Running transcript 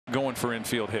going for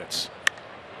infield hits.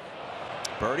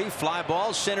 Berti fly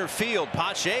ball center field.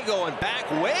 Pache going back,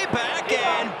 way back,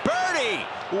 and Berti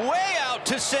way out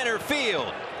to center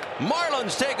field.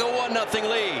 Marlins take a 1-0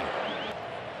 lead.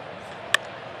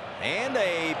 And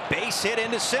a base hit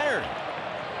into center.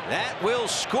 That will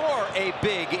score a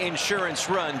big insurance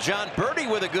run. Jon Berti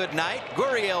with a good night.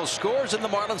 Gurriel scores and the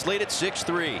Marlins lead at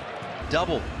 6-3.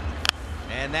 Double.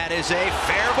 And that is a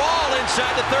fair ball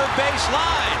inside the third base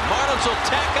line. Marlins will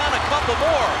tack on a couple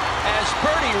more as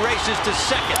Berti races to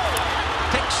second.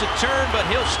 Takes a turn, but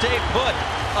he'll stay put.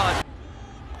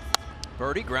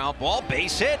 Berti ground ball,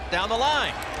 base hit down the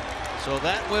line. So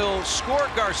that will score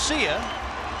Garcia.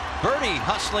 Berti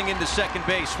hustling into second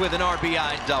base with an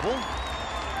RBI double.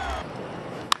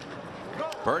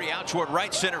 Berti out toward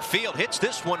right center field, hits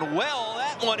this one well.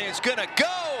 That one is gonna go.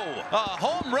 A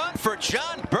home run for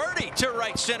Jon Berti to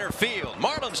right center field.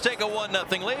 Marlins take a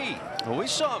 1-0 lead. Well, we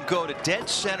saw him go to dead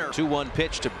center. 2-1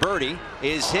 pitch to Berti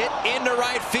is hit into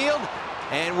right field,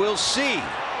 and we'll see.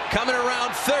 Coming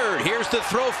around third, here's the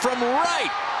throw from right,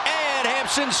 and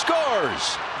Hampson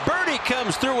scores. Berti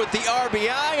comes through with the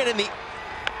RBI, and in the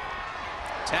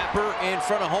Tapper in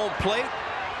front of home plate.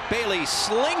 Bailey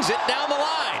slings it down the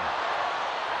line.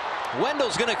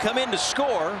 Wendell's going to come in to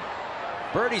score.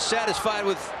 Berti satisfied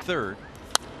with third.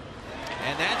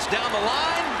 And that's down the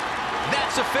line.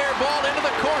 That's a fair ball into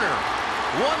the corner.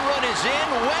 One run is in.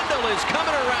 Wendell is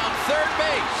coming around third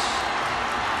base.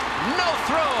 No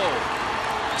throw.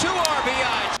 2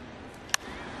 RBI.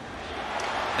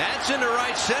 That's into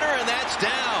right center, and that's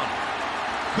down.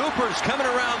 Cooper's coming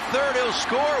around third. He'll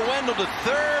score. Wendell to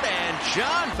third, and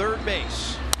Jon third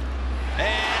base.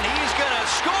 And he's going to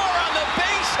score on the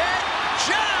base hit.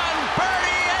 Jon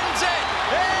Berti ends it.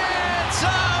 It's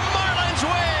a Marlins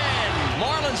win.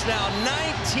 Marlins now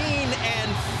 19-5.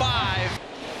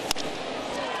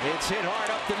 It's hit hard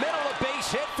up the middle. A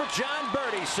base hit for Jon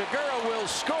Berti. Segura will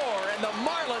score, and the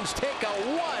Marlins take a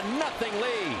 1-0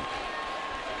 lead.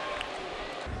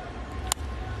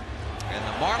 And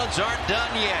the Marlins aren't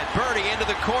done yet. Berti into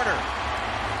the corner.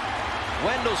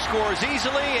 Wendell scores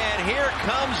easily, and here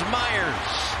comes Myers.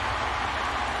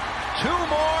 2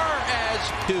 more as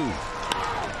 2.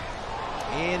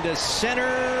 Into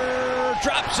center,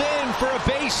 drops in for a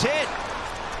base hit.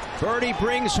 Berti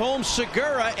brings home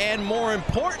Segura, and more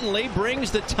importantly, brings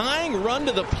the tying run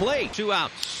to the plate. 2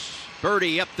 outs.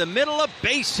 Berti up the middle, a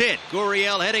base hit.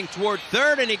 Gurriel heading toward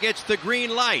third, and he gets the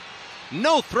green light.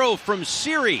 No throw from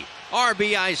Siri.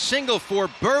 RBI single for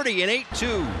Berti in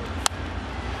 8-2.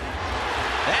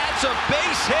 That's a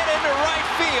base hit into right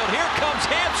field. Here comes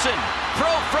Hampson.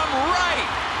 Throw from right.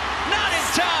 Not in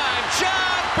time.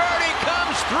 Jon Berti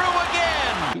comes through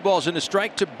again. 2 balls and a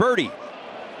strike to Berti.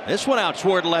 This one out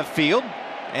toward left field.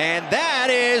 And that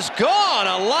is gone.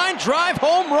 A line drive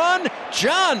home run.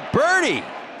 Jon Berti.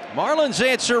 Marlins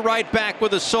answer right back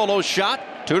with a solo shot.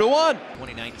 2-1.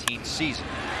 2019 season.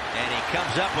 And he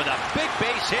comes up with a big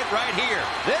base hit right here.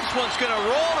 This one's going to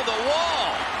roll to the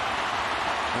wall.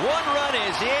 1 run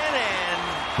is in, and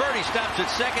Berti stops at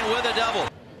second with a double.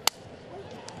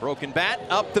 Broken bat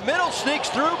up the middle, sneaks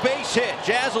through, base hit.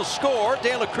 Jazz will score.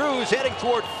 De La Cruz heading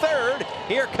toward third.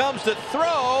 Here comes the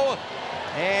throw,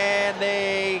 and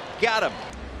they got him.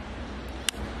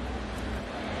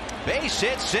 Base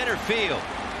hit center field.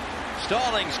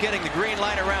 Stallings getting the green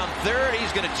light around third.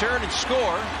 He's going to turn and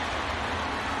score.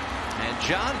 And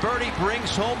Jon Berti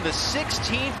brings home the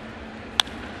 16th.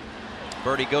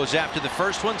 Berti goes after the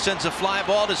first one, sends a fly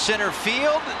ball to center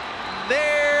field.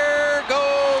 There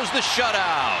goes the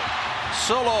shutout.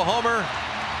 Solo homer,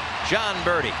 Jon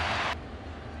Berti.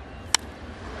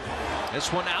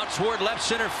 This one out toward left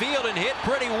center field and hit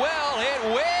pretty well. Hit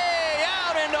way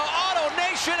out into Auto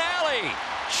Nation Alley.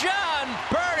 Jon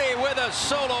Berti with a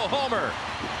solo homer.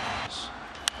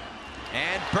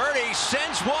 And Berti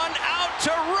sends one out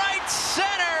to right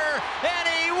center, and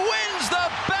he wins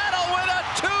the battle with a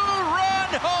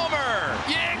 2-run homer.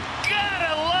 You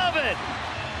gotta love it.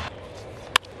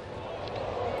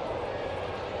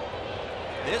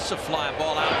 This a fly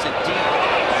ball out to deep.